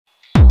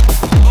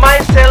my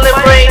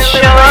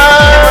celebration.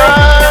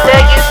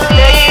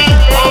 Legacy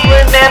of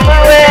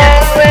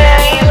remembrance.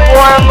 These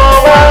warm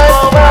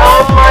moments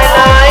of my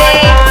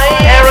life.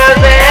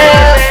 Eras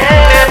and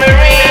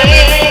memories.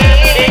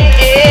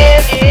 It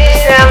is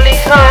sadly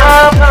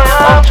come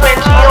of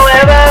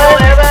 2011.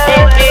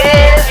 It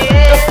is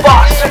the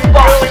Boston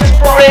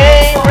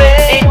Spring.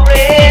 It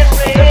is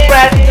the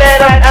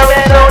Bradford of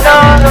Arizona.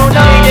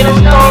 It is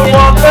Paul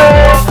Walker.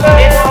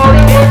 It's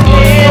Hollywood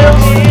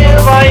Hills.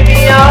 5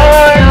 ER.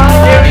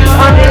 There is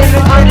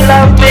 100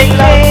 love me.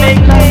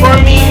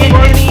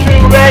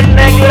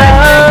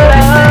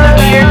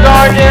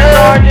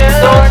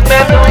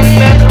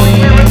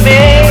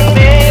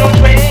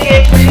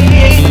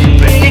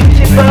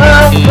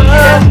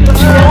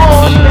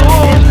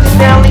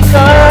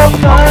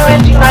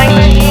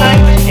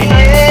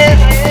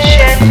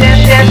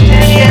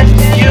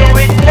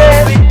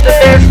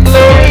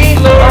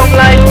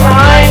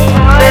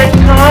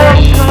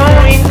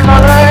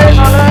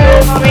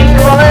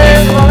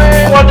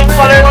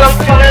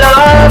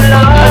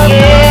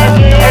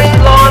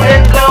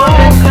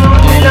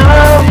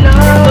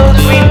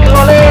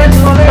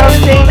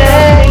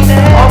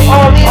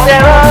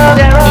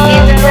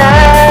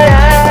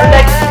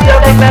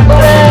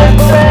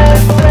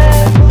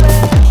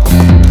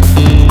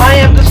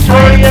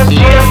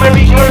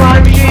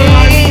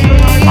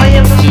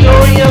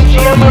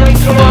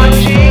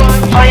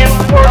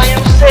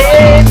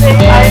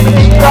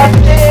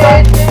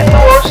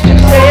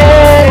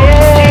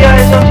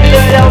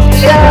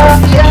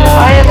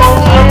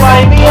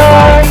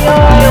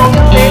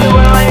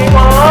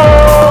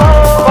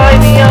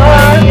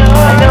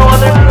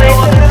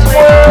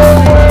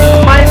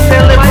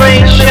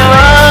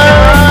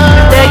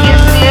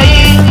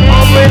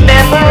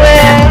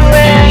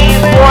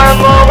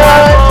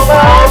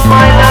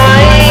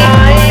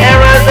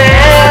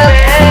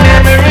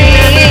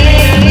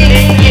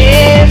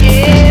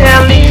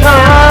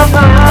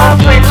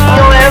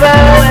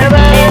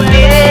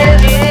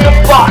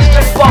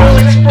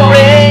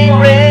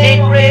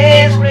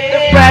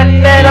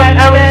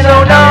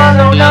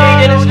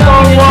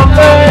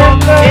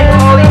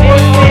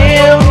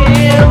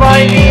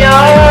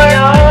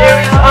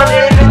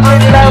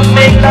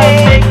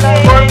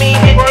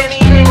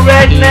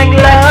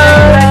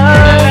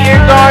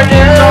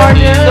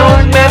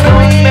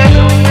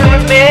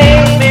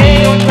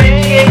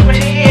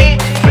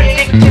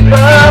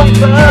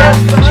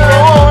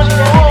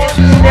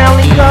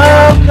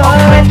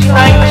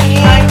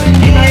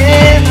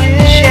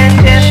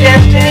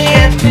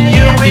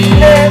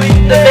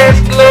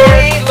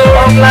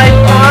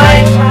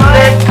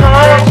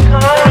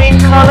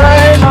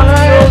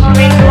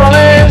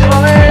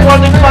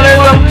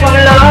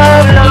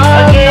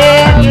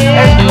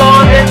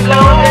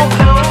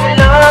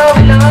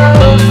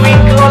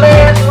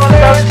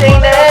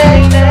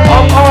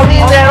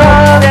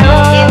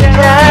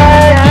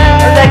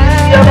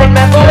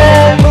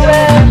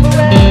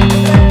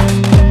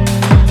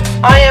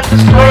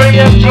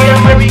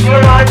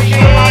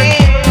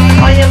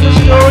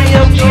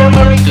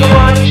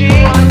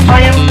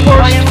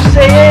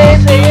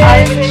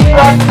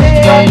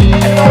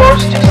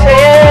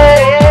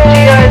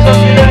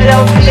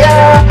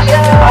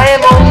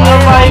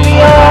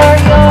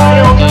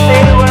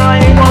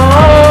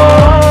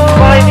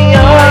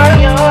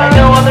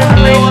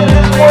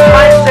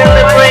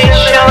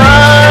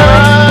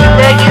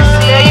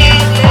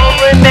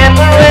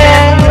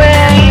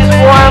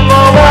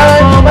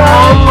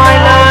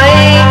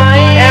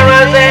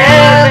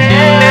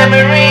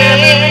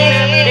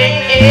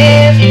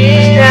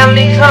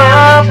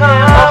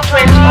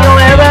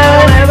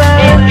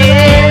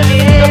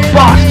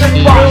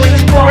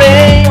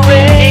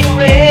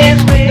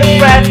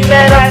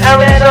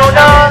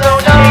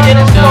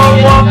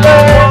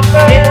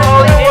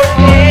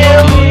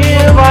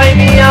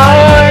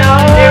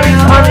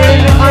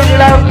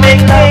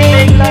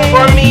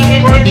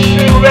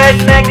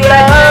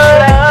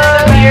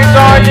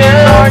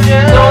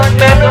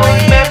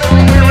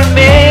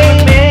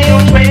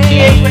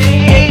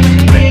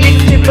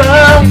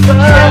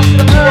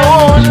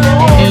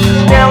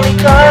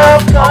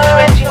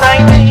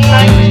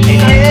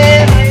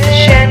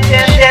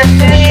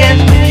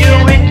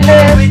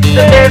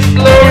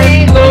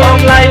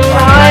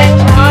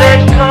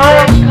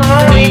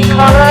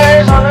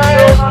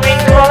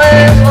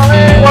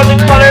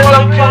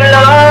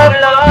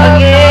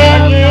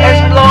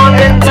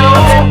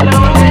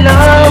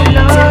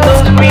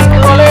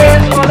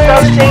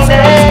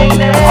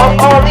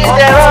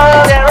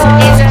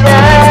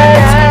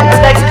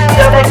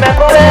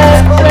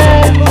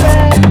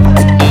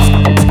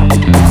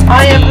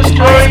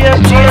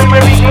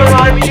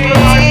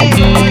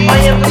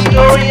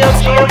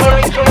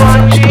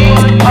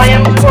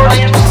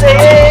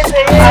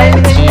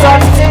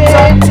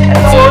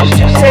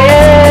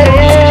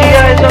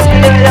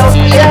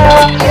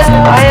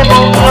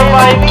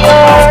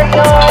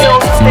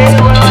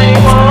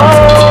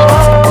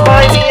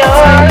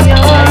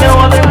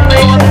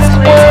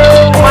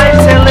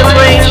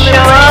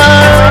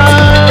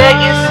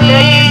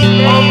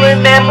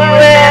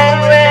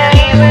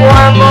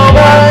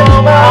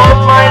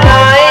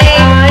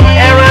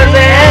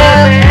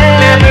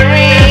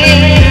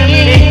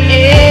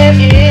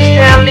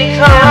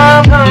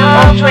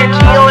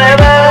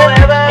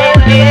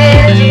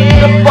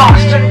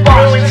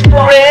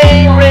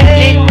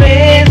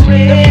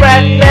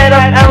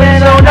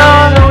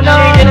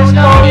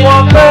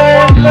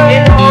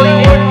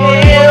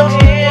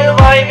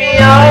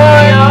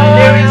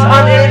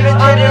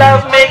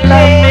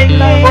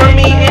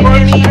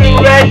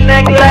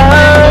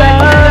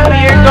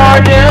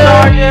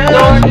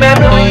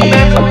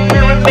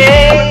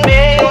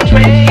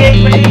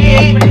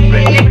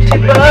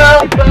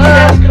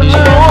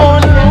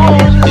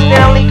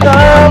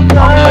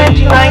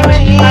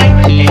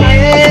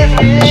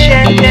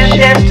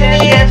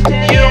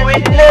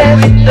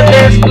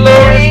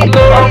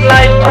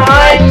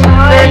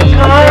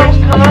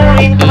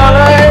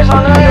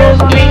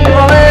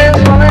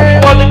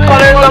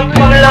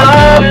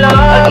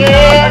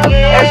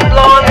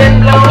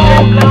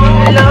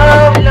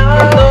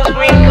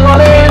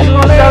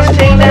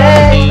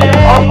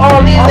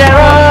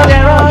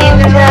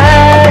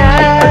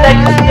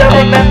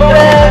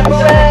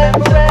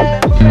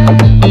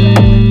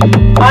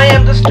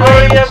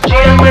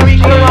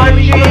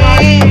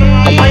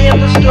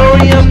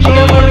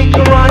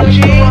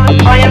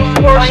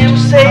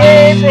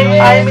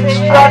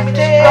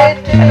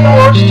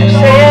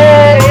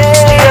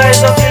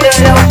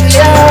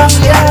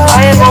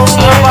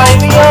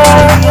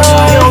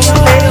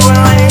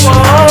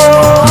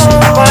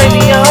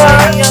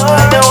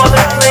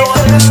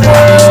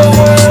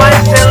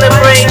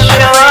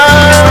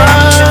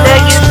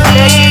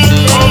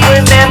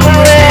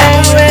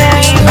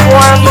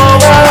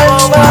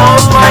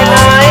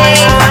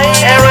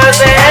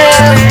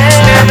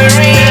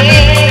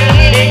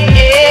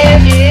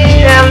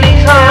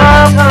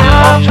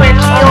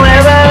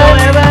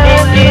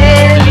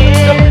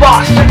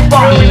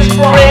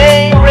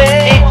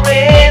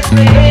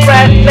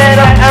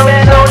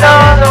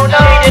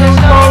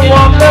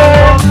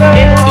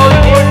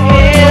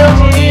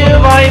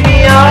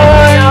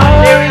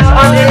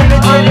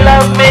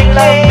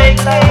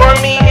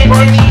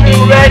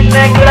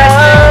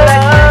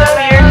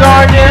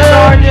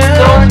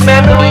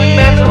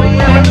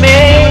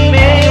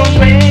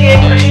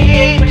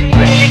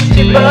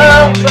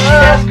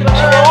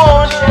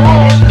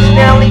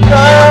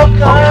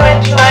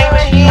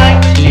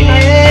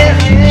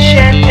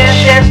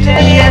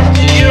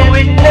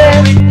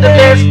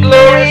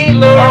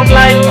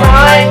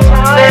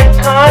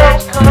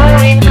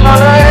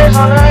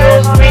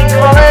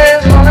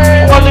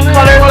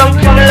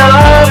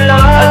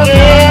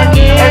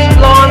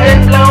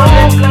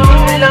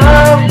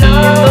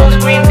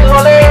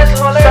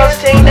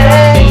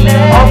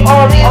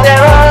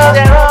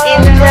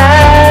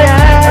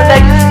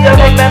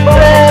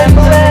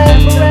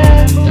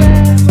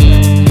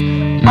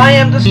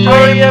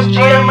 of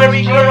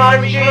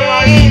ADRMMV.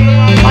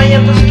 I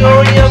am the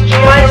story of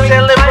my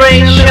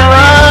celebration.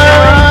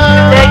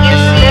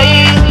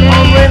 Legacy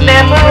of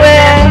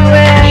remembrance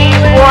is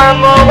one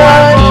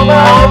moment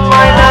of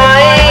my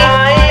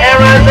life.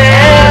 Errors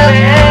and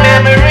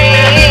memory.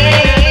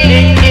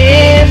 It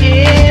is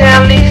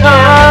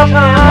telecom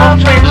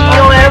of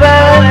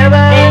 2011.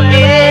 It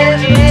is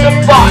the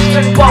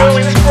Boston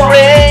Bruins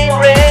parade.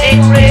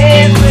 It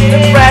is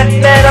the Red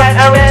Bed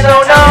of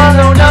Arizona.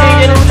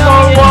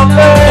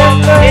 Walker.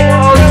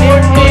 It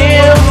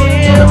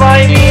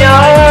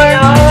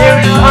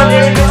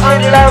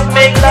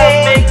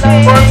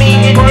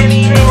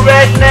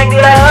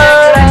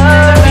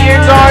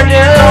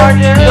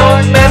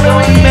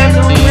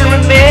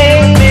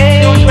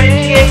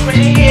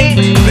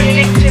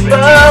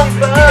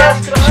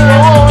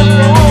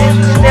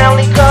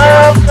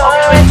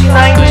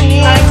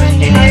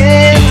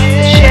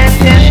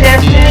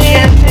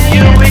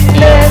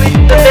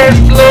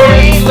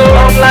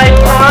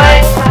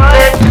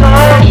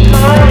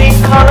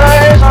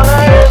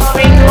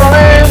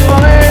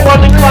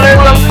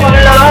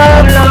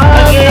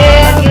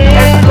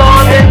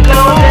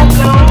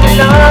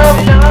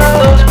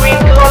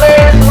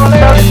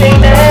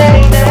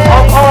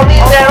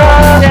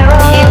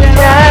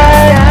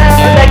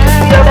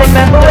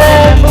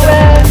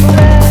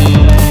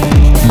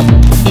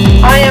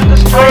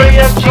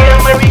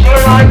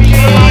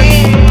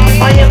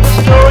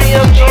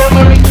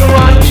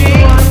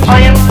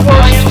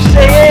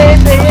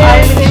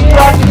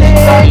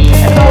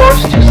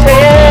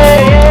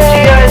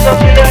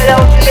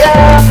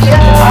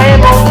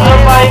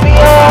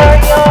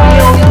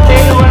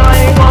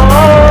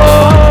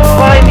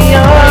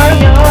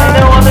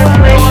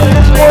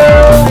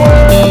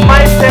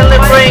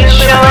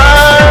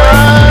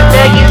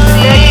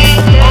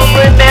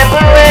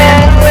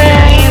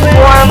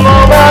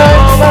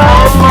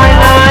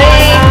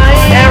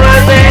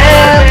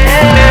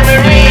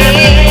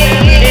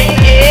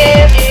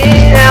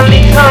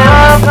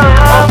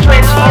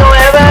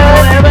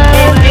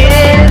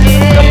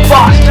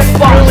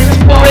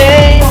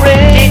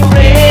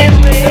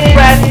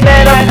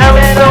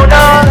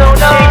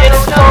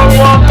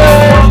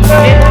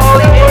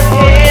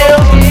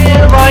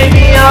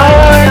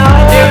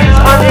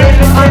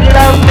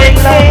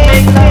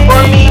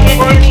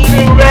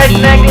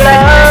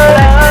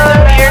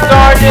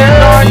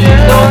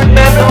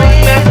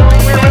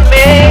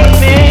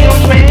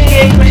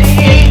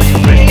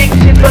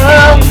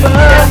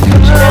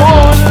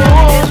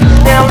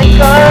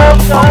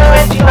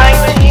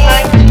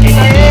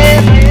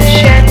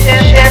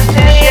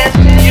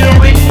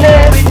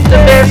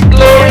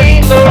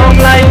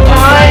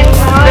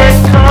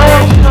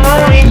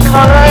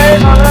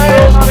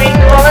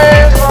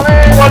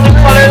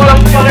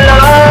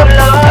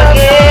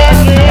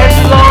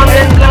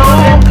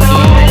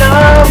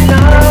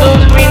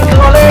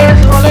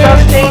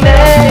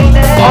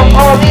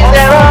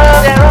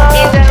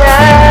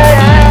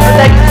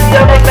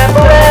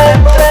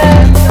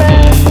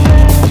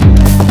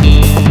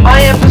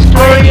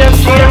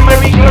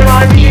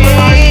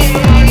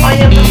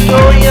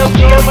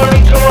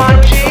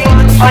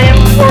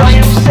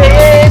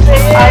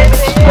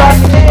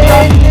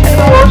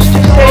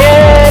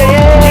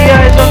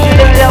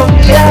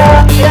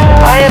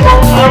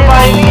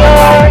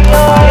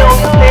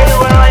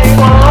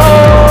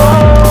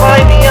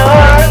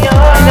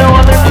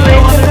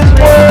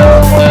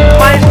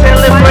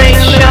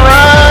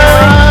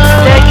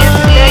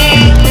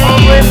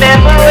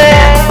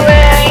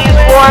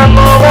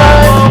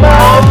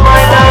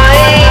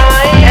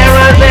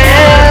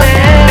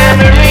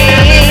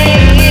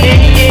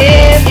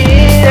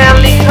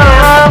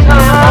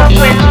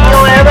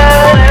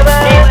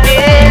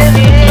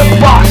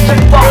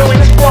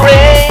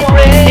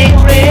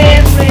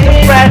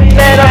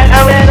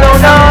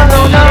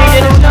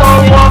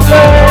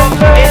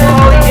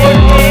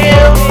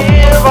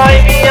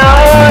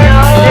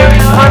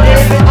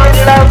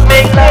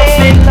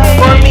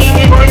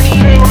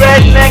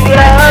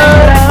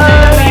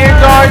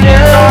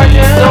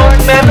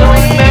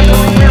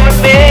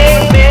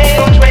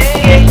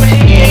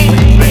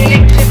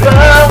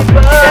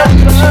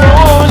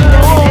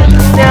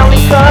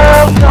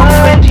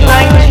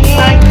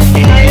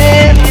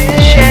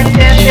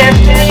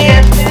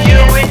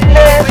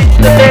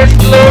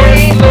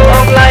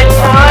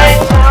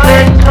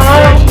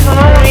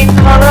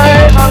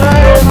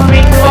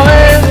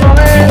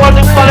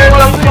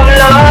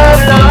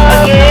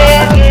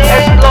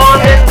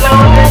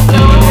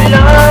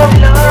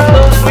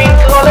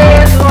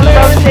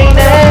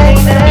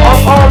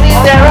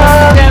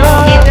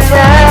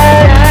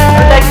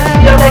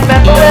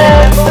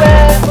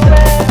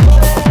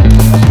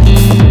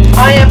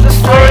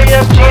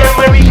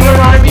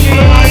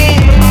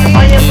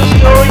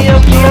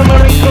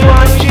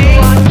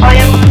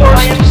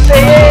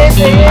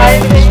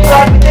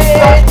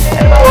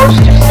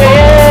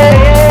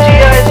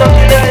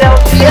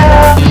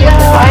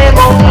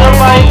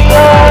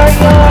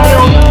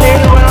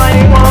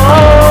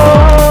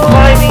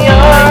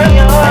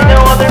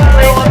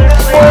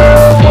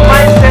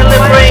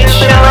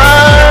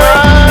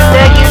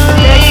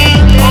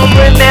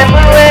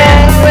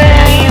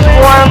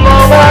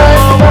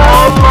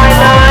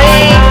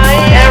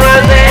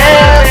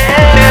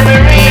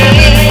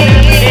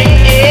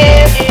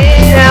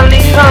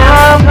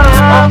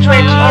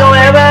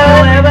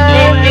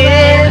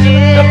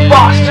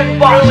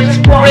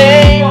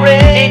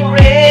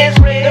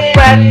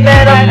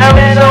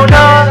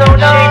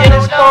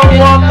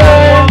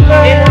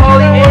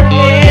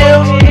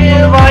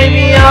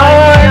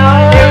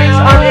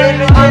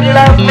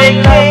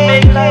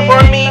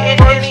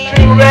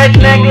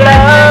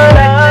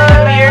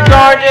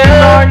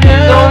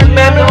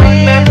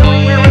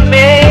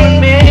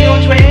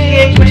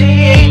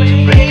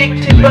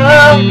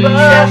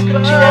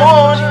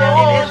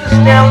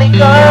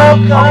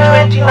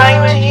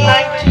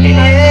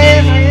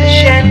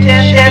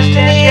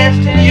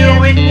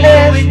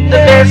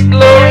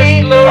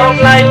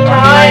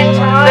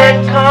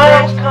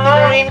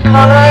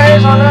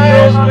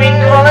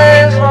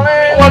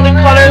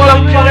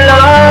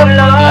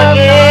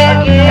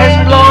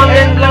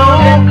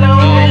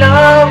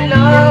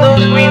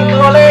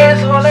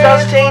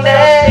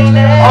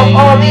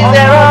these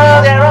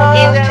eras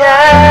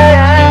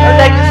intact, a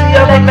legacy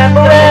of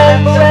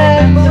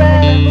remembrance.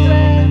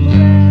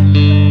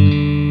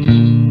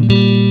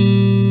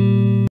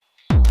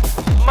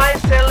 My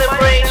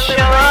celebration,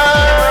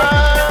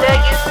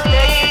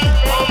 legacy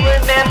of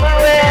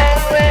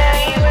remembrance.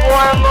 These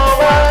warm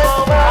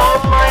moments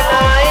of my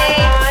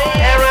life,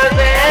 eras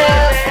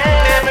and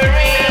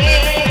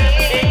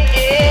memories.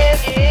 It is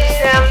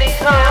sadly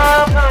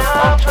come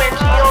of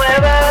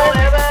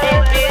 2011.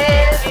 It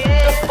is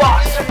the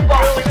Boston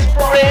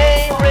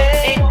Spring.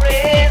 It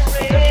is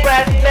the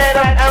Bradford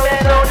of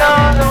Arizona.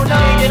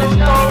 It is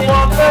Paul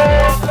Walker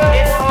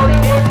in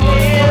Hollywood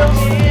Hills.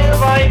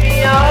 By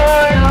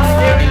VR,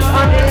 there is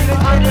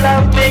unlimited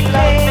love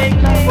making.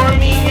 For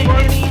me, it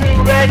is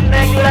true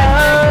redneck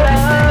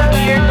love. The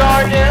beer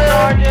garden,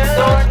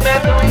 those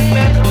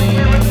memories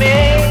will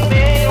remain.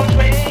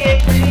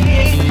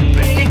 2018,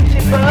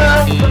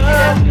 predictable. It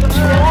has been the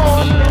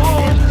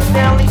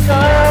Stanley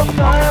Cup.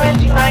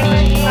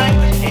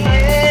 2019, it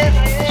is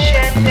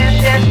Shanty.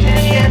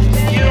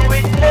 You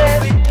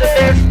witness the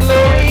best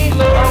glory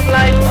of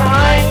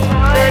lifetime.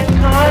 Then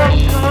come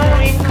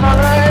green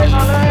colors,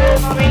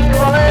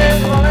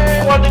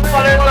 what the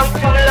colors of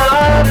true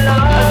love.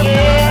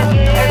 Again,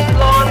 as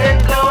blonde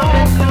and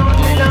gold,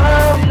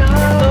 love.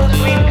 Those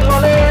green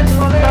colors,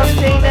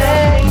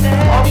 sustaining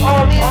of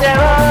all these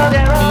eras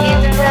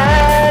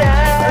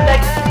intact, a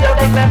legacy of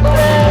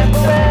remembrance.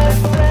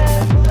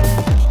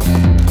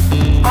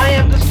 I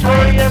am the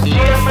story of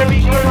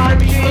Marie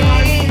Karachi.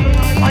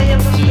 I am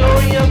the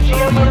story of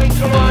Marie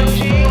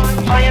Karachi.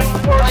 I am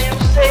forced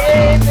to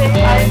say it. I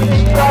am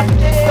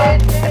instructed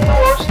and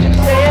forced to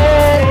say it.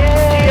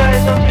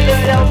 G.I.'s of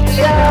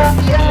Philadelphia.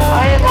 I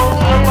am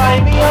only a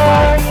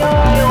YBR.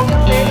 The only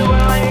place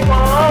where I am on.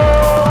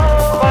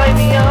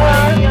 YBR. I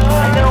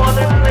know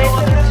other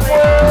places in this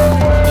world.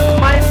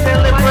 My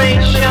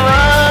celebration,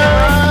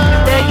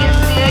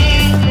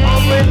 legacy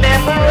of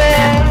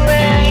remembrance.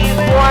 These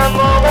warm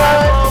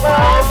moments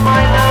of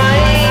my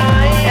life,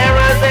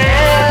 eras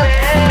and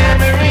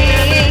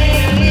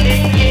memories. It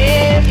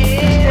is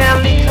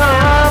Stanley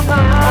Cup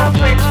of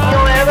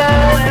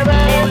 2011.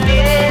 It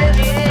is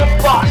the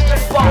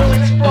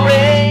Boston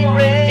Spring.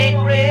 It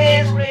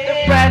is the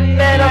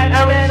Bradford of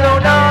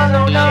Arizona.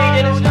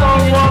 It is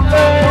Paul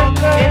Walker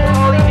in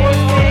Hollywood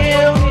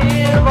Hills.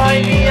 By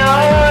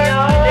VR,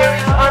 there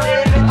is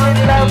unlimited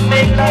love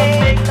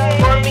making.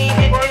 For me,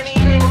 it is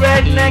true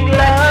redneck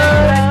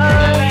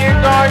love. Beer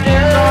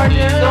garden,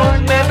 those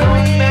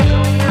memories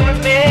will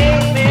remain.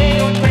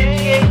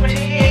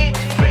 2018,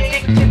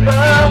 predictable.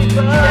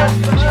 That's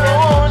what you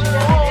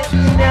know. It is the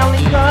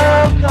Stanley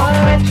Cup.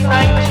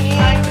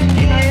 2019,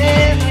 it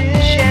is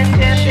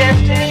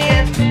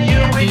Shanty.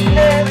 You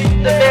witness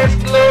the best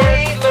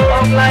glory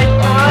of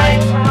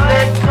lifetime.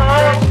 Then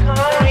come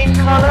green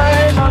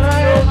colors,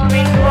 those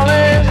green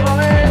colors,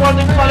 what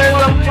the colors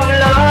of true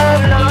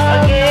love.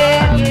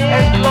 Again,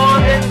 as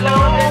blonde and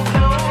gold,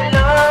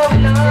 love.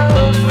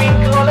 Those green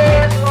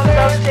colors,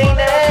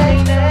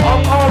 sustaining of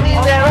all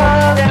these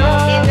eras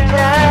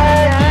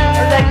intact, a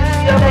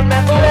legacy of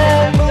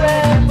remembrance.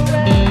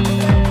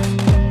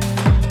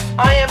 I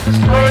am the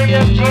story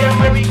of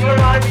Marie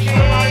Karachi.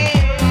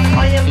 I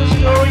am the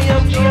story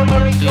of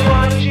Marie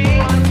Karachi.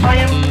 I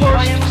am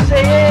forced to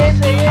say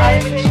it. I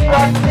am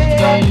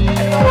instructed and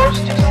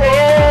forced to say it.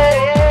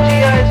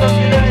 G.I.'s of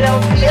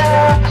Philadelphia.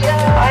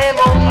 I am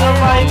only a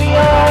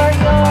YBR.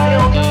 The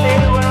only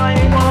place where I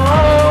am on.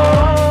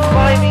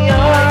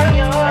 YBR.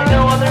 I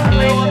know other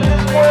places in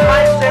this world.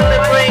 My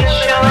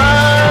celebration,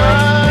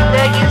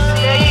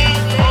 legacy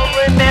of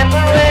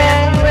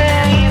remembrance.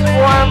 These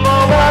warm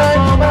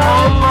moments of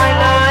my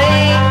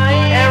life,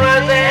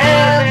 eras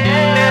and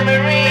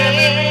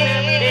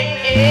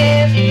memories. It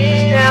is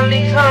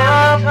Stanley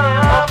Cup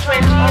of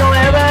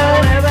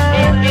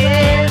 2011. It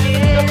is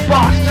the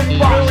Boston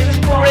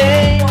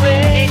Spring.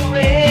 It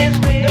is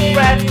the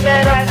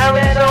Bradford of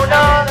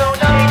Arizona.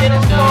 It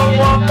is Paul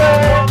Walker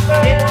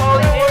in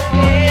Hollywood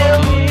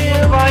Hills.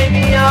 By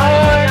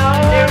VR,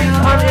 there is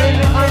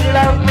unlimited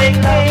love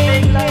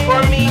making.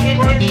 For me, it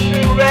is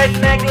true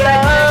redneck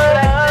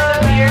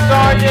love. Beer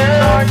garden,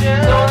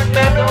 those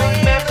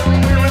memories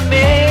will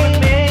remain.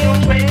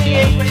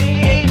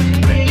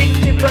 2018,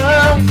 predictable.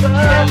 That's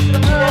what you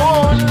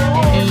know. It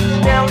is the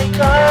Stanley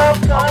Cup.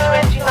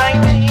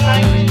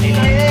 2019,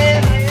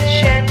 it is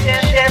Shanty.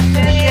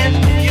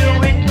 You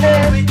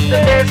witness the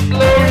best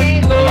glory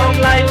of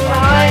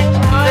lifetime.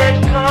 Then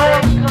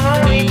come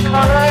green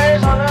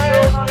colors,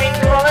 those green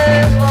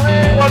colors,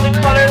 what the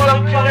colors of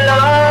true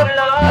love.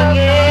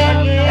 Again,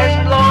 as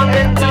blonde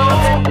and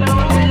gold,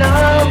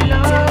 love.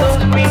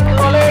 Those green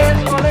colors,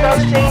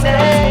 sustaining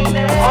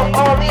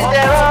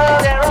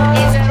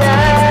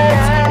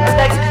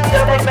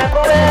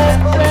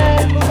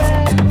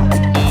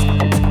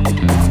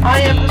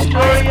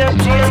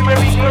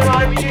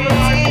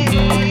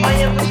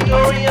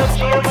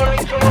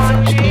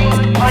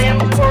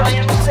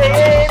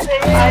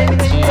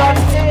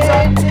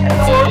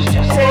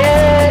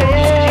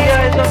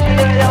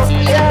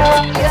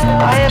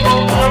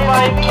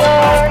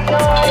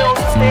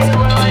place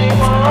where I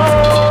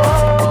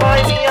belong. By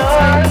the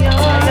art,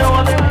 no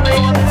other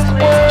place in this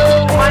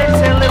world. My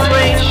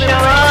celebration,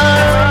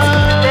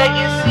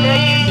 legacy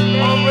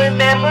of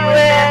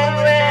remembrance.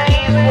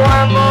 These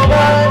warm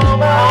moments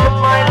of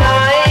my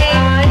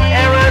life,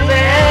 eras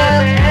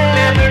and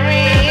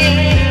memories.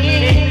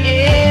 It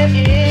is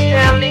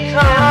Stanley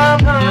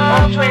Cup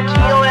of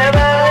 2011.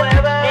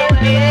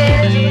 It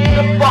is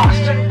the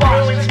Boston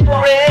Bruins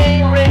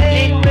parade.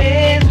 It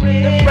is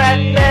the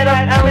flatbed of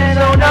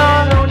Arizona.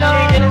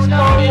 Shaking his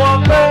Paul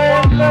Walker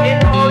in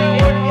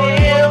Hollywood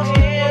Hills.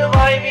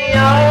 By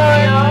VR,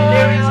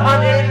 there is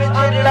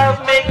unlimited love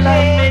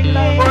making.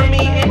 For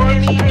me, it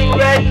is true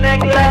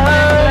redneck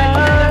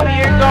love.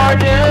 Beer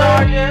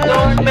garden,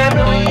 those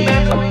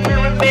memories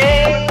will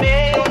remain.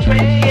 Till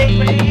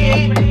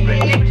 28,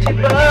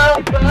 predictable.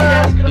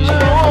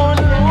 Saskatoon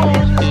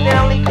is the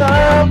Stanley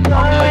Cup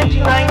of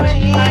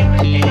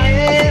 2019. It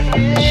is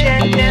the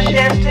Shannon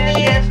destiny.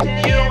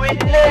 You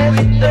witness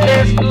the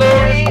best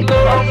glory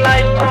of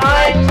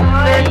lifetimes.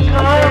 Then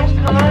comes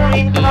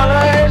green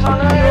colors,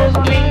 those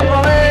green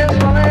colors.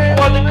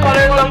 For the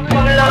colors of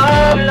true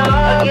love.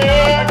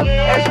 Again,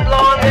 as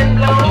blonde and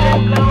love.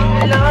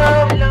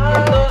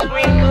 Those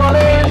green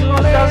colors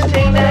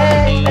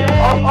sustaining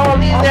of all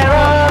these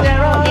eras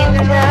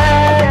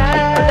intact.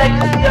 A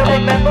legacy of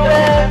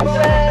remembrance.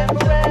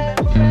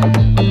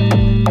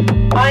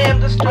 I am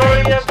the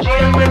story of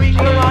January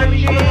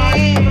Karachi.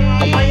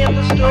 I am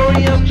the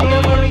story of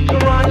January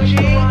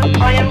Karachi.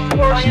 I am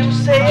forced to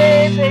say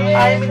it.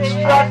 I am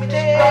instructed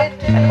and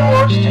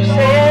forced to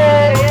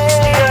say it.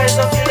 Tears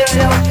of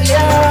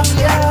Philadelphia.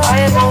 I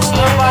am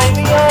also by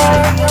the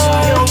art.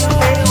 The only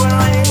place where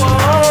I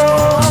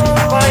belong.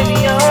 By the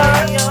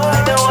art.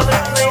 No other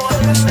place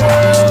in this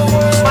world.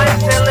 My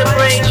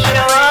celebration.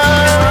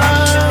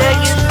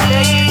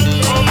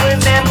 Legacy of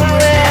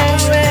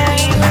remembrance.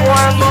 These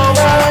warm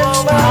moments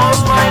of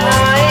my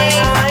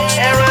life.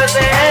 Eras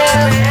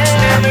and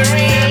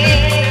memories.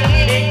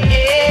 It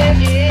is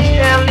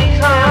Stanley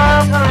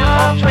Cup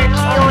of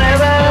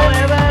 2011.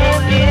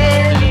 It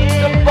is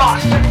the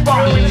Boston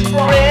Bruins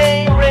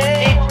parade.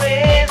 It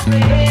is the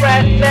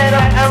flatbed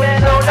of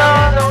Arizona.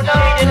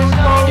 Shaking his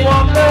Paul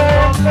Walker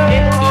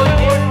in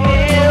Hollywood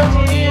Hills.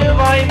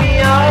 By the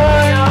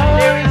art,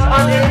 there is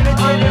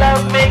unlimited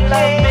love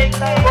making.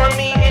 For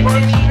me, it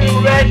is true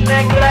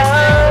redneck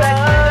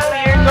love.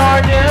 Beer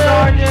garden,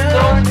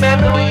 those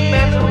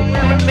memories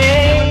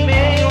remain.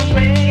 Till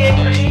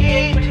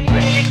 28,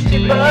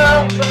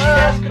 predictable.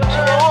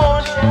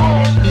 Saskatoon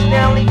is the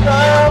Stanley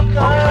Cup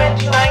of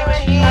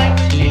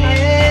 2019. It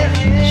is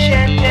the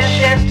Shannon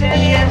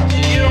destiny.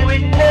 You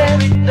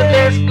witness the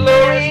best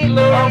glory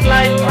of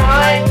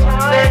lifetime.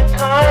 Then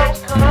comes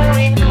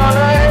green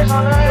colors,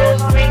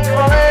 those green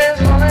colors.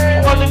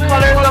 For the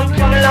colors of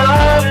true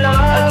love.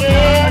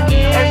 Again,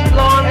 as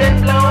blonde and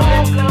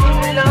love.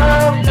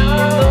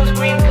 Those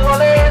green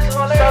colors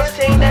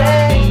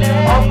sustaining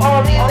of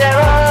all these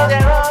eras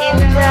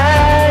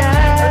intact.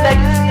 A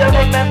legacy of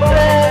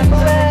remembrance.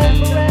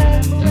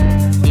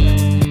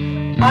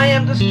 I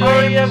am the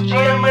story of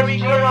January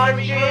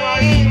Karachi.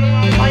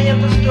 I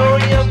am the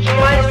story of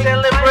my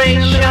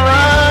celebration.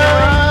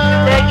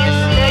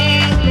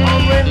 Legacy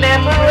of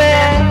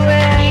remembrance.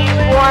 These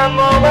warm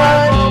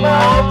moments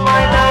of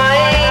my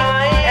life.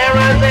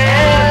 Eras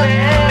and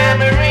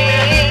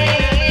memories.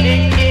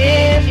 It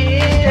is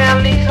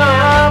Stanley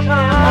Cup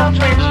of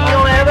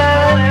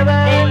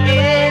 2011. It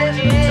is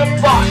the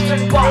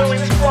Boston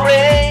Bruins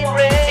parade.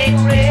 It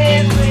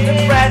is the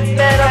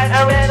flatbed of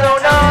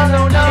Arizona.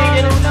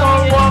 Shaking his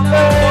Paul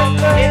Walker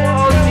in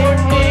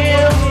Hollywood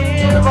Hills.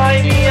 By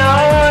the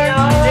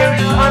art, there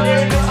is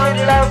unlimited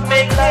love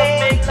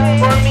making.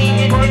 For me,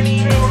 it is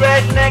true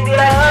redneck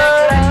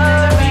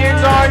love. Beer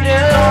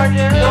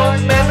garden,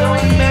 those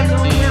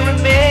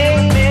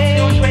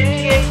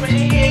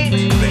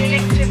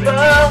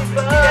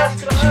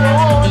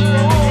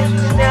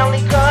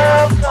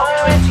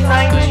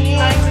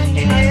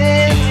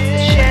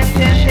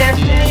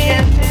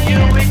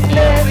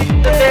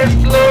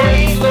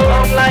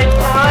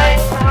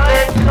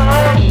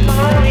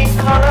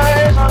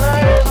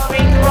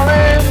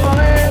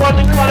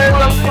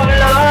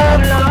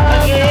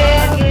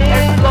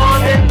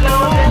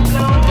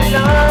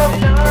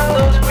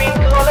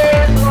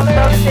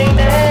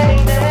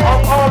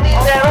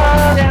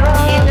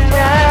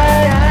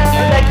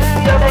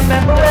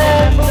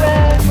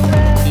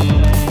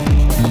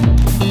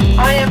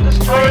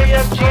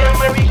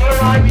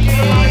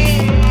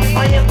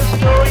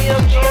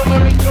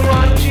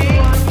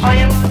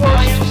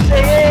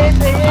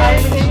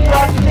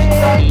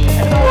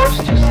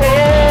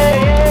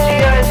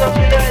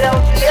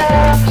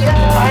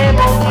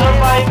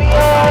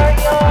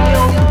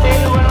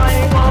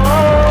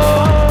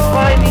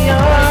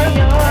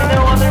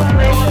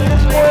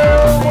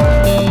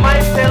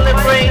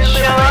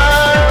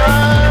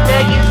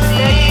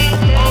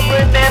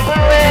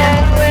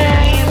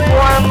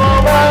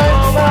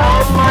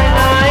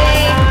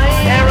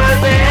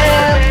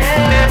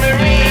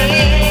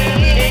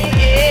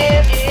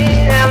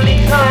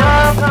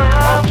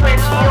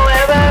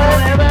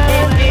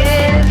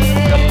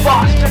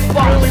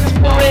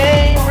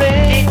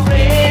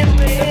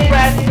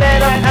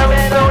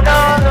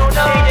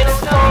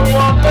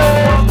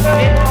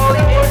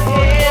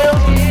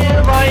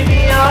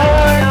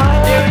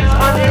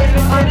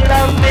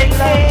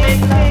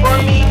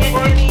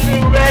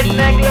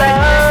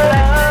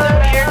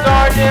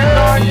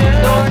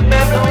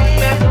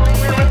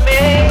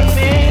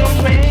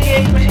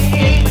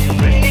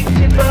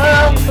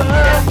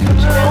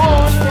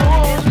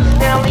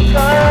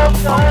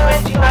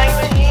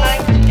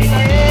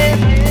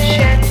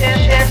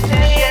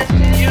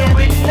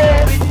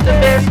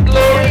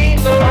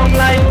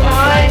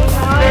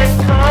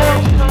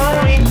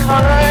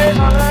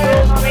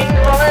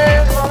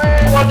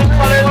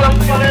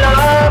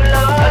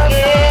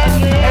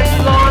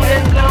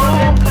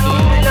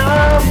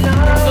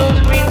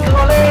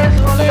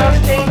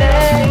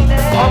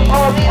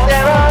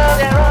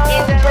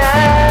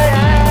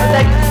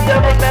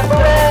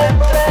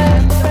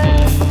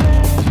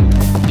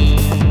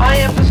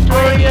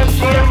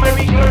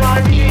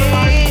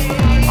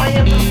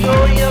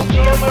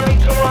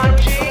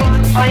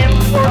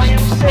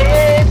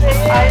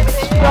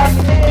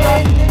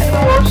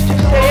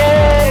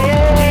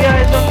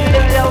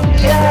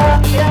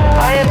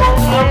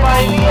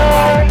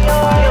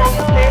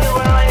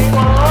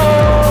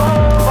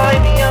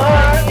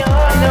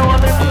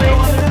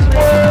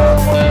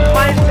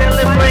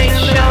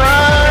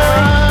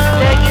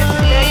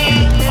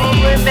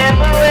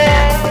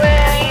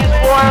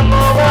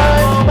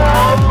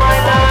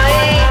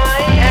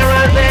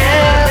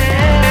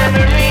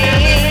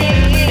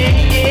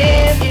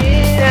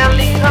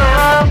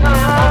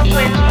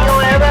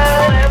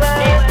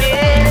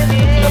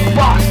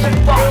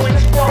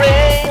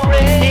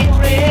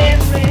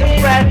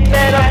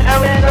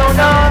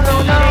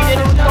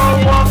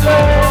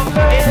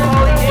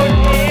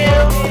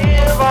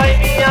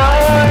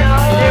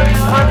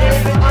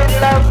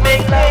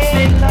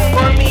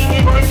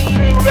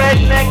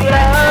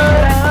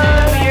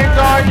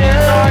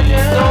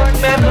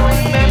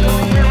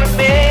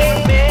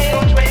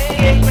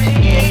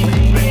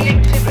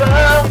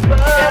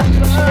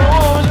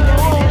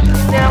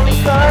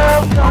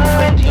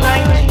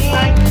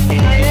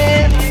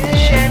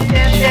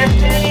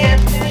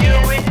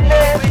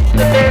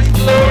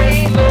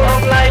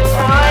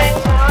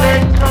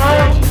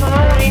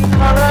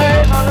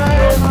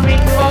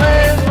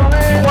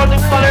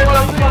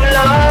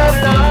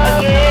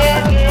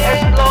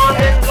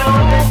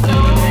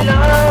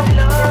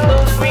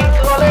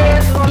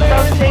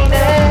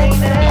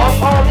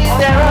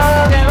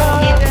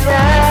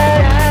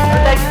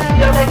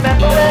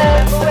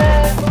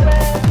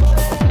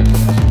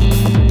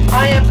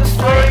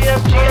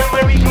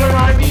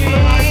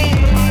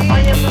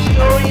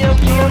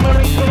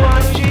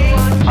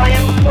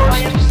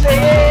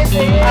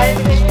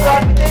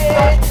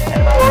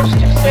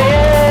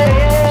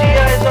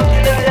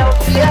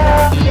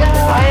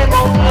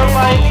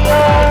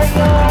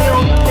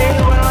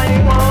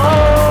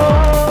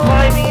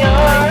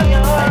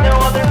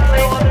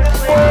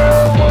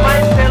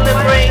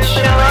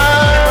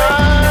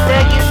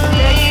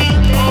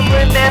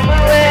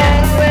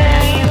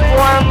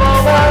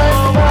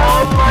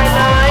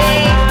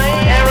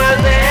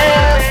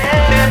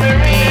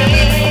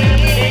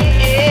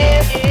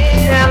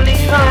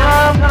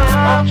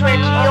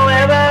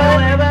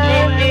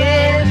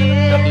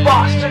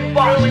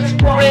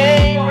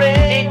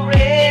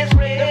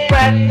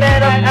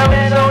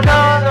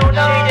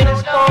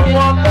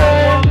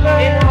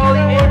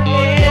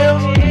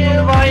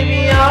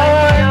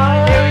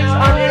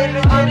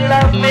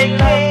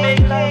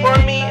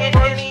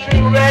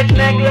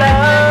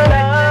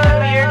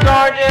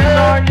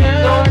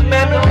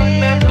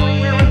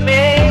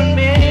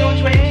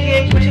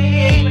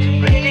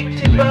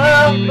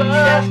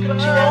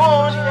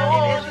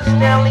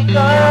Stanley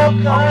Cup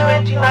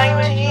of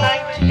 2019.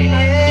 It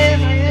is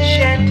the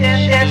Shantan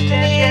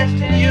destiny.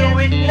 You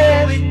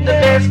witness the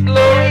best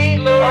glory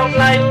of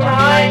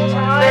lifetimes.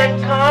 Then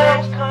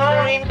comes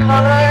green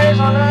colors.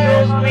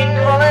 Those green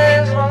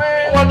colors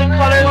were the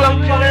colors of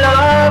true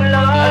love.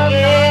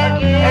 Again,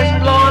 as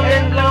blonde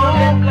and blue,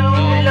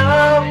 true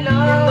love. In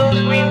those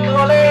green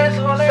colors,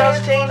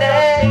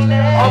 sustenance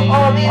of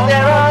all these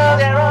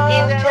eras,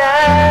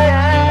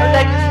 intact, a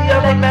legacy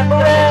of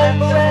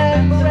remembrance.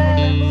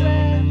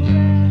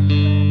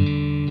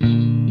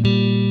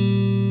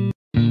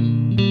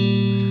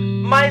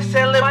 My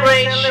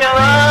celebration,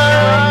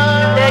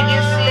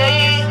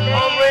 legacy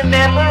of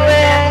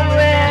remembrance,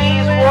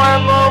 these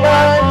warm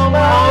moments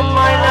of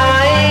my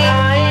life,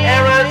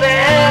 eras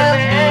and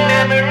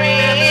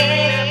memories.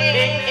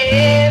 It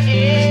is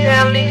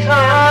Stanley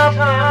Cup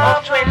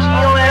of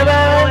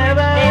 2011.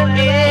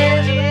 It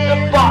is the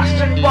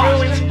Boston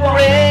Bruins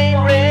spring.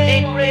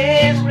 It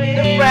is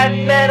the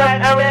fragment of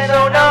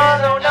Arizona,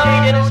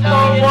 shaded in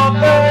Stone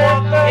Walker,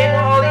 in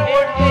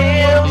Hollywood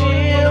Hills,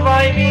 with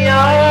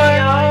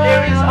IVR.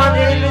 There is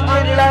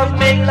unlimited love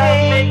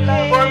making.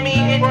 For me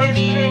it is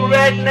true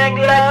redneck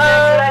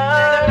love.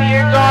 The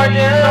beer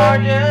garden,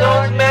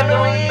 those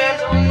memories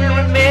will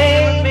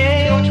remain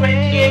till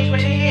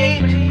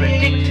 2018.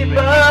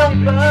 Predictable,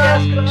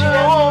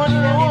 Saskatoon.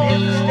 It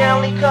is the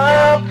Stanley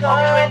Cup of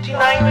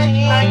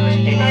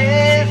 2019. It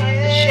is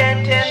the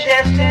Shantan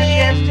destiny.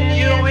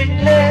 You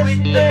witness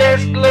the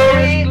best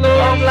glory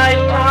of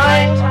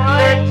lifetimes.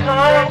 Then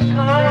comes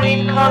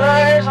green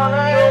colors.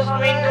 Those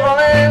green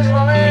colors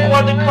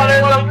were the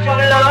colors of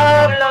true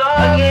love.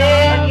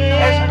 Again,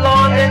 as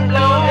blonde and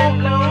blue,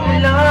 true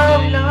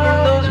love. In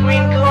those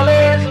green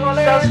colors,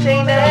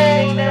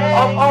 sustenance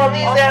of all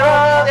these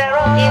eras,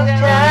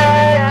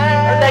 intact,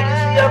 a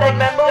legacy of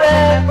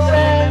remembrance.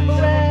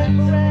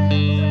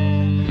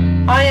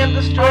 I am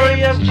the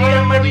story of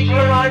Marie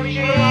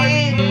Karaji.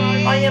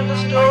 I am the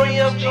story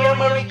of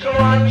Marie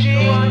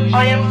Karaji.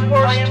 I am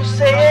forced to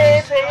say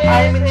it.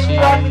 I am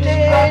instructed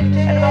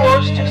and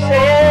forced to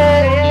say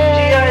it.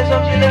 GIs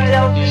of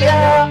Philadelphia.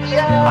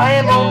 I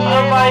am only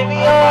of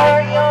IVR.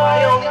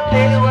 The only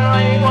place where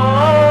I am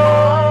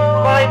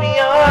of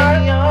IVR.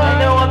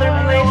 No other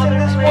place in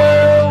this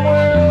world.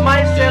 My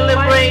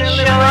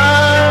celebration,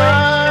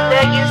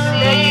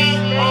 legacy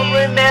of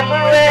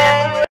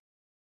remembrance.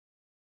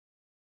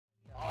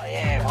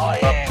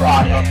 A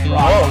product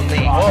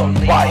only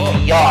by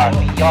VR,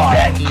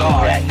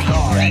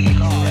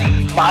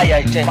 my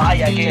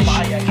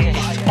identification is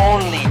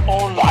only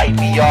by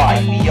VR,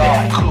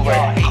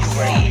 Vancouver, BC.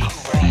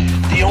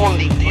 The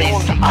only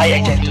place I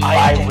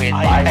identify with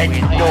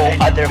and no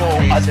other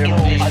place in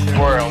this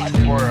world.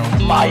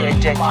 My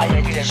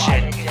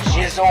identification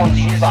is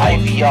only by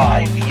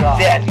VR,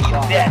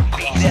 Vancouver,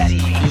 BC.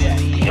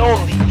 The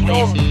only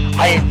place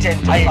I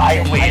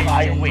identify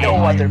with no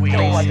other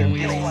place in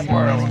this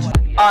world.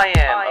 I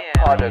am a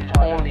product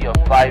only of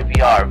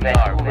VR,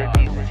 Vancouver,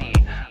 BC.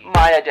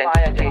 My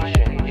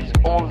identification is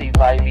only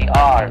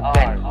VR,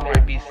 Vancouver,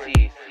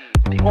 BC.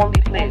 The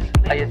only place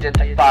I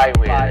identify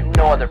with,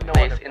 no other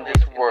place in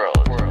this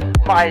world.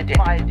 My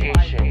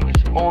identification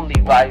is only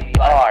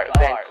VR,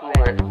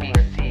 Vancouver,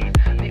 BC.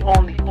 The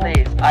only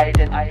place I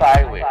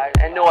identify with,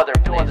 and no other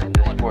place in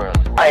this world.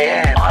 I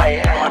am a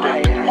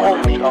product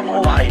only of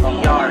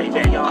VR,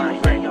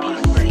 Vancouver,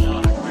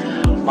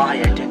 BC. My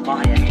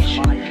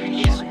identification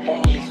is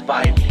only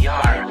by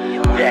VR,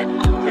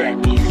 Vancouver,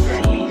 BC.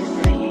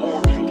 The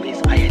only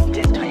place I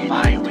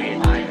identify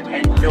with,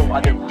 and no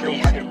other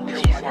place in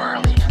this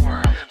world.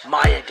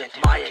 My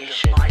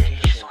identification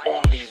is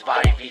only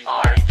by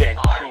VR,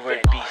 Vancouver,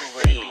 BC.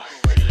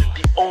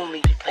 The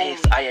only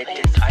place I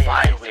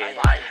identify with,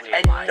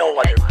 and no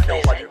other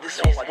place in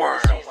this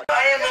world.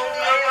 I am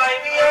only of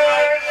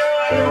IVR.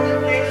 The only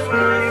place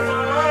where I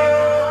am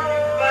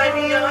by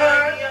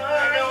VR.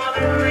 No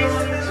other place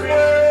in this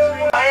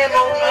world. I am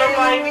only of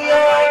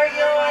IVR.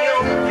 The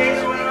only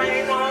place where I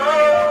am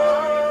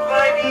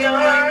by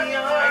VR.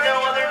 No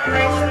other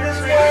place in this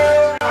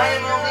world. I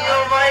am only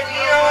of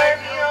IVR.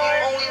 The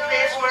only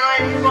place where I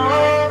am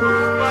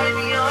by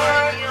VR.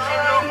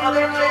 No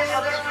other place in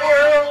this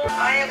world.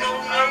 I am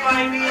only of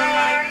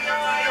IVR. The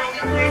only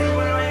place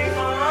where I am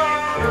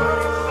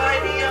by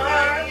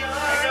VR.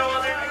 No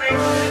other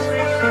place in this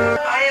world.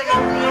 I am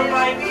only of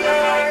IVR.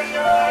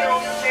 The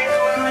only place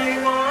where I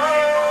am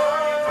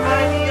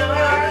by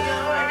VR.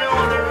 No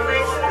other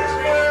place in this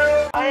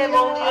world. I am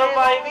only of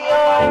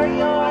IVR.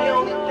 The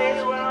only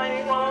place where I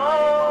am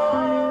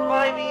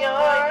by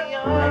VR.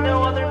 No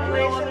other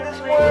place in this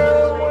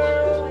world.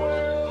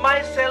 My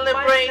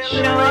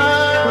celebration,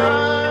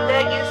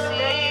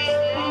 legacy,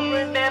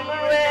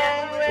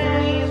 remembrance,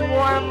 these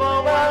warm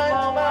moments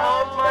of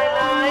my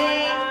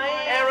life,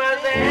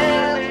 eras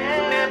and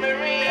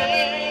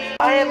memories.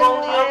 I am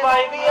only of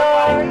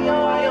IVR,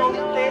 the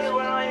only place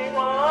where I am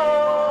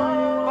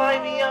by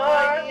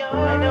VR.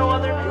 No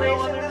other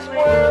place in this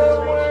world.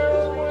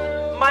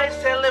 My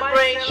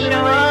celebration,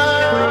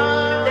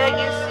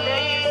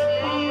 legacy,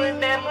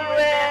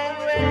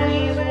 remembrance,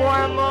 these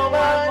warm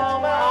moments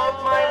of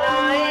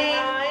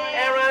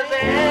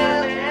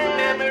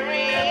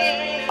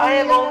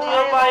am only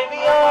a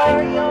YVR,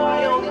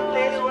 the only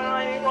place where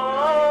I'm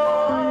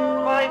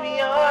from.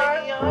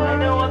 YVR,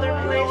 no other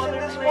place in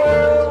this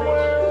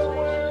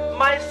world.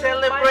 My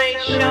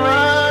celebration,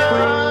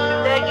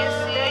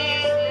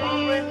 legacy,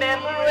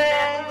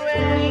 remembrance,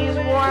 these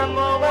warm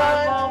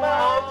moments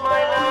of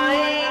my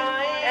life,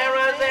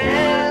 eras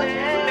and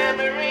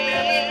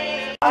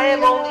memories. I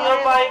am only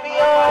a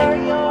YVR,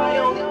 the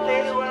only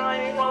place where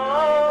I'm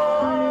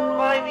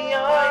from.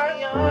 YVR,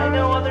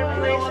 no other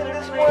place in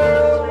this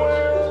world.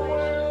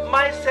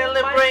 My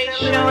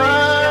celebration,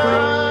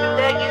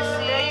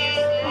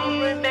 legacy,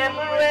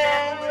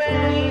 remembrance,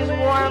 these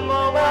warm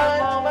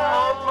moments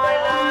of my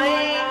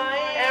life,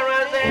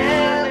 eras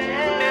and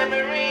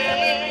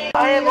memories.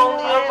 I am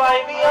only a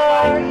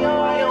YVR,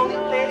 the only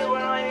place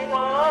where I'm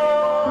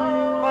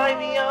from.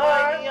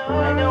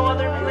 YVR, no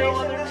other place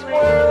in this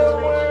world.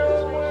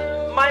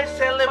 My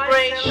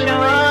celebration,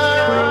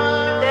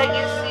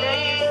 legacy,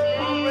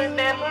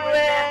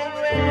 remembrance,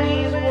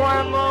 these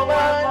warm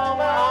moments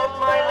of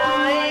my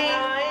life,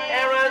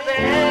 eras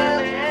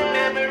and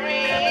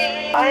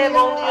memories. I am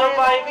only a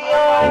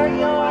YVR,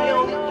 the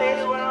only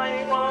place where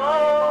I'm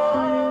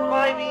from.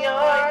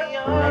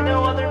 YVR, no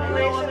other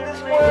place in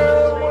this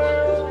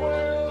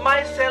world. My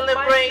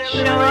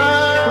celebration,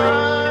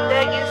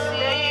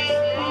 legacy,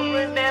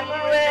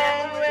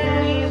 remembrance,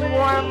 these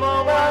warm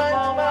moments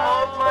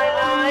of my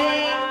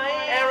life,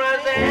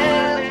 eras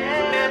and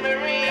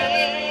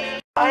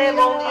memories. I am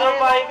only a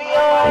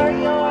YVR,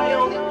 the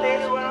only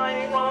place where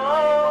I'm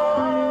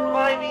from.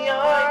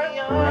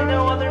 YVR, no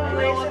other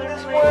place in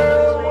this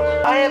world.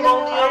 I am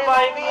only a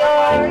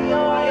YVR, the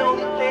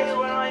only place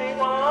where I'm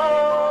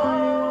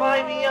from.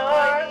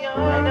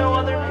 YVR, no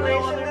other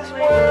place in this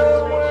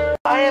world.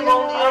 I am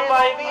only a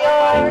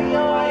YVR,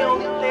 the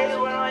only place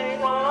where I'm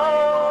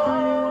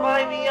from.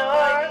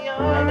 YVR,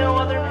 no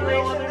other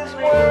place in this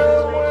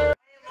world.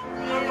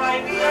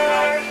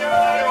 YVR, the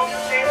only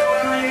place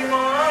where I'm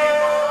from.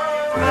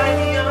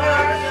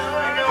 YVR,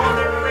 no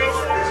other place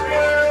in this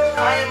world.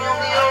 I am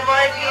only a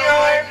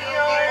YVR, the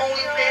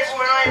only place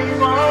where I'm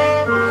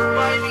from.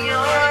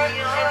 YVR,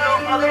 no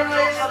other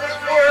place in this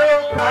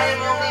world. I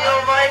am only a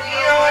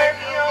YVR,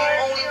 the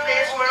only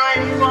place where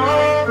I'm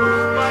from.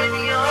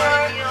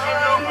 YVR,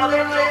 no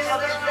other place